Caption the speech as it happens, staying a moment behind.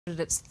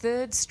Its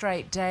third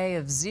straight day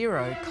of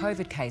 0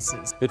 COVID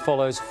cases. It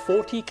follows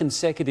 40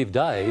 consecutive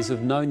days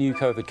of no new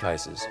COVID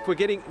cases. If we're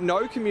getting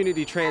no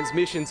community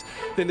transmissions,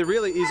 then there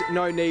really is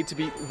no need to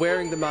be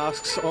wearing the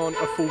masks on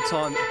a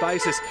full-time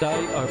basis.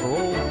 Day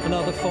overall,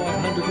 another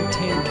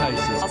 510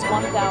 cases.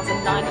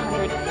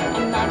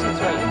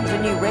 1,993.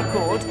 The new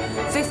record,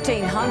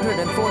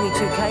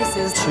 1,542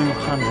 cases.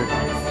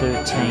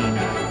 213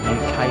 new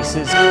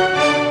cases.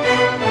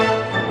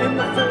 In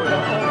the foyer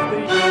of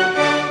the...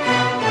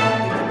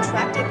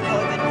 Contracted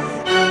COVID.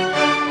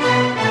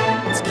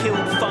 It's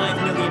killed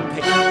 5 million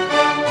people.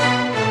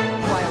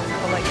 Wales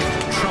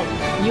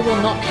police. You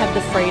will not have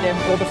the freedom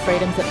or the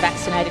freedoms that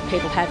vaccinated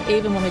people have,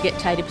 even when we get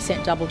to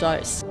 80% double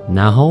dose.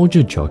 Now hold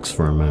your jocks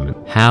for a moment.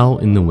 How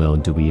in the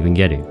world do we even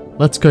get here?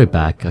 Let's go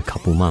back a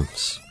couple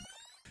months.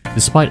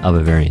 Despite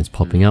other variants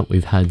popping up,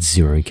 we've had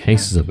 0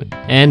 cases of it,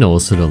 and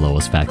also the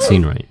lowest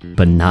vaccine rate.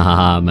 But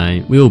nah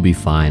mate, we will be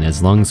fine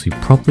as long as we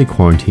properly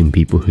quarantine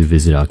people who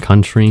visit our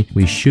country.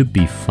 We should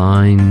be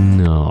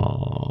fine.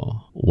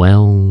 Oh,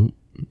 well,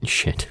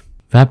 shit.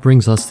 That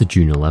brings us to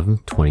June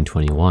 11th,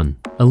 2021.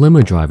 A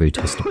limo driver who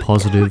tested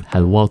positive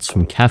had waltzed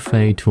from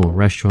cafe to a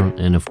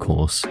restaurant and of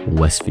course,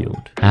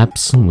 Westfield.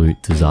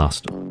 Absolute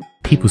disaster.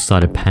 People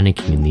started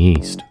panicking in the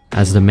east,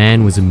 as the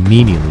man was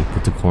immediately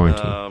put to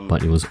quarantine,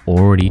 but it was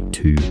already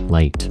too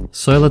late.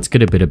 So let's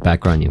get a bit of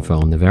background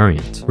info on the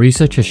variant.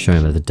 Research has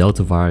shown that the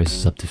Delta virus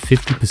is up to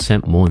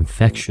 50% more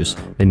infectious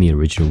than the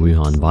original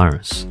Wuhan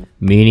virus,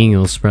 meaning it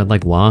will spread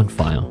like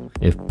wildfire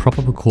if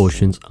proper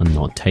precautions are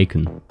not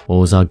taken. What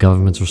was our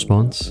government's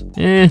response?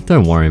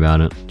 Don't worry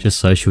about it. Just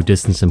social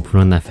distance and put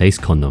on that face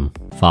condom.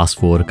 Fast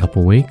forward a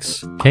couple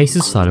weeks,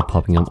 cases started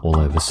popping up all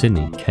over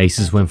Sydney.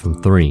 Cases went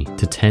from 3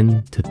 to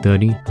 10 to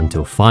 30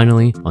 until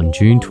finally, on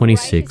June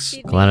 26,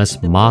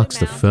 Gladys marks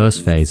the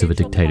first phase of a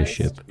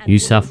dictatorship. New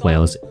South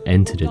Wales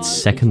entered its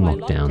second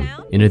lockdown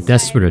in a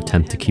desperate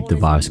attempt to keep the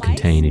virus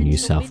contained in New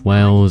South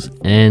Wales,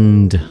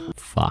 and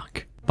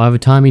fuck. By the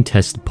time he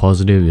tested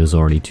positive, it was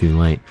already too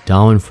late.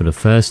 Darwin for the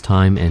first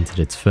time entered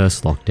its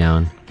first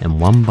lockdown, and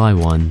one by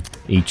one,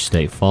 each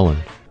state followed.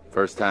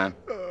 First time.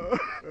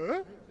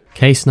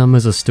 Case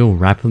numbers are still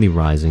rapidly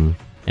rising,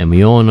 and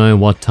we all know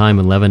what time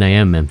 11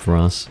 AM meant for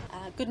us.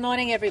 Good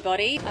morning,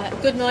 everybody.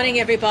 Good morning,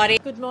 everybody.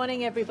 Good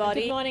morning,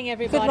 everybody. Good morning,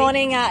 everybody. Good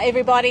morning,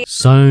 everybody.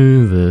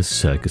 So the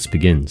circus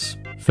begins.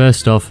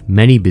 First off,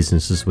 many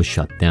businesses were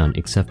shut down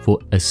except for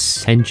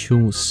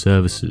essential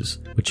services,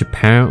 which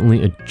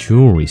apparently are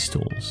jewellery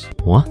stores.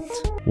 What?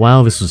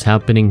 While this was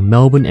happening,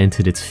 Melbourne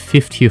entered its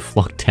 50th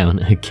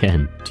lockdown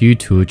again. Due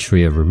to a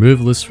trio of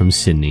removalists from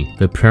Sydney,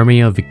 the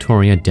Premier of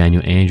Victoria,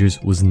 Daniel Andrews,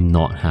 was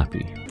not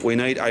happy. We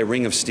need a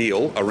ring of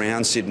steel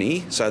around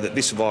Sydney so that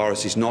this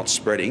virus is not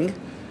spreading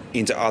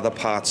into other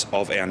parts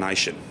of our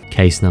nation.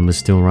 Case numbers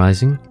still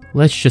rising?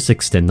 Let's just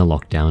extend the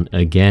lockdown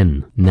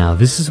again. Now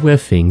this is where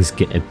things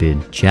get a bit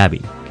jabby.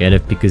 Get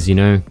it? Because, you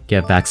know,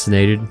 get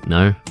vaccinated?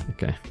 No?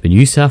 Okay. The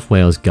New South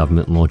Wales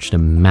government launched a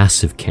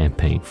massive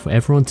campaign for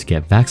everyone to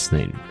get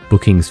vaccinated.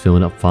 Bookings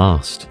filled up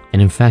fast.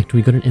 And in fact,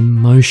 we got an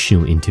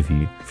emotional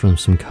interview from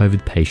some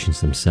COVID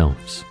patients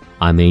themselves.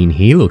 I mean,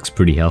 he looks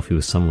pretty healthy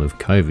with someone with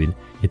COVID.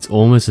 It's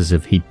almost as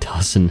if he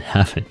doesn't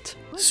have it.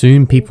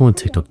 Soon, people on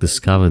TikTok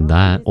discovered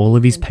that all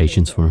of these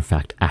patients were in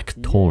fact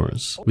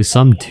actors, with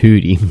some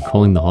dude even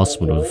calling the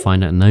hospital to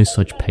find out no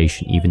such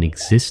patient even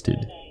existed.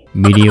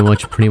 Media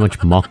Watch pretty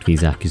much mocked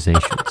these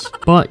accusations,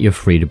 but you're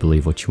free to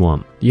believe what you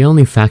want. The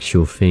only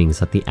factual thing is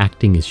that the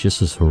acting is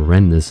just as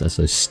horrendous as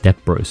those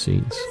stepbro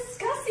scenes.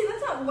 Disgusting,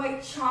 that's not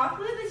white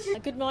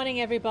chocolate. Good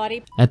morning,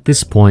 everybody. At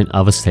this point,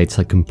 other states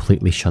had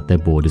completely shut their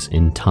borders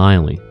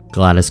entirely.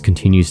 Gladys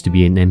continues to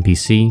be an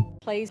NPC,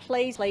 Please,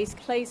 please, please,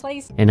 please,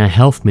 please. and our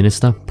health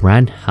minister,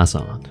 Brad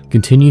Hazzard,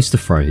 continues to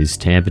throw his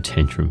temper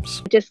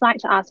tantrums. I'd just like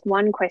to ask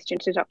one question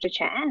to Dr.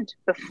 Chand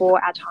before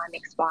our time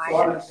expires.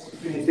 Well,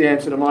 that's the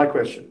answer to my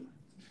question.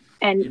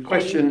 And your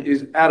question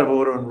is out of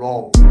order and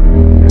wrong.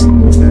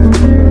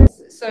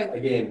 So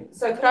Again,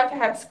 could I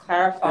perhaps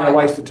clarify? a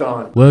waste of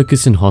time.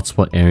 Workers in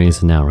hotspot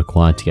areas are now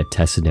required to get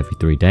tested every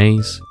 3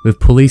 days, with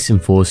police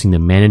enforcing the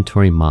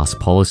mandatory mask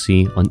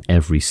policy on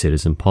every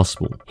citizen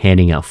possible,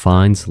 handing out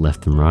fines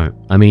left and right.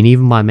 I mean,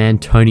 even my man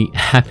Tony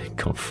Abbott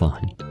got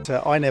fined.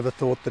 I never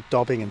thought that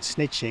dobbing and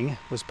snitching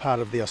was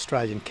part of the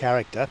Australian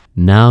character.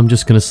 Now I'm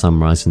just going to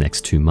summarise the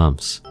next 2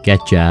 months.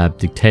 Get jabbed,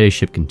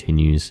 dictatorship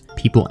continues,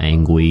 people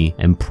angry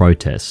and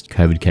protest,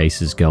 COVID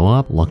cases go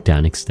up,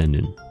 lockdown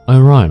extended. Oh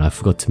right, I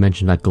forgot to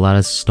mention that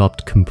Gladys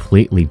stopped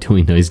completely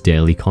doing those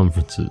daily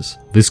conferences.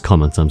 This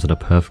comment sums it up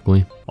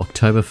perfectly.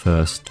 October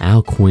 1st,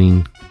 our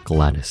queen,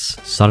 Gladys,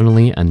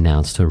 suddenly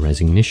announced her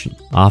resignation.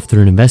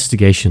 After an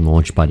investigation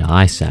launched by the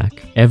ISAC,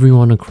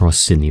 everyone across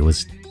Sydney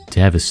was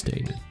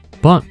devastated.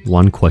 But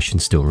one question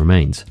still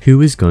remains.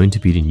 Who is going to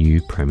be the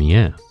new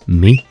premier?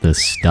 Meet the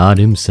stud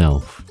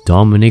himself,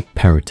 Dominic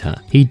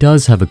Perrottet. He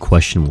does have a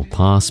questionable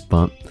past,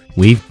 but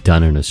we've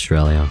done it in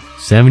Australia.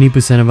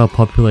 70% of our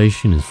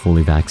population is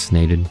fully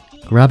vaccinated.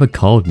 Grab a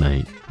cold,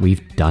 mate.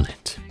 We've done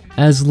it.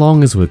 As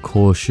long as we're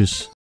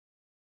cautious.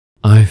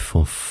 Oh,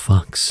 for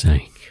fuck's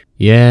sake.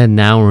 Yeah,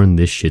 now we're in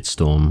this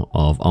shitstorm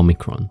of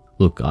Omicron.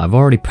 Look, I've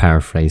already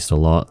paraphrased a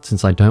lot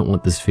since I don't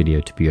want this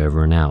video to be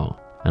over an hour.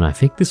 And I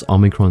think this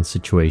Omicron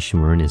situation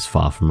we're in is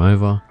far from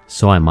over,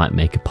 so I might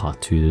make a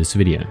part 2 to this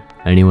video.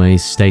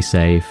 Anyways, stay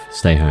safe,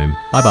 stay home,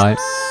 bye bye.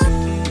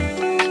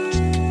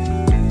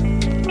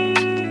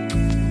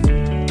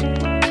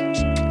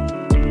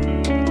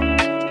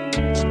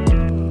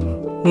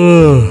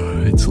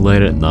 It's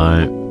late at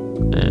night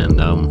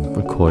and I'm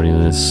recording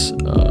this.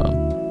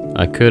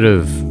 I could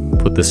have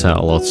put this out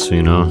a lot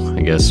sooner.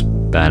 I guess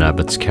bad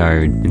habits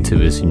carried into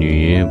this new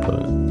year,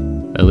 but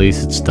at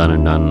least it's done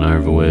and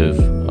over with.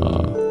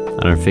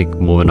 I don't think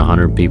more than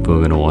 100 people are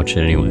going to watch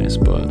it anyways,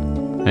 but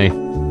hey,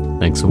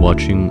 thanks for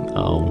watching.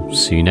 I'll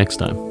see you next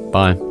time.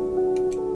 Bye.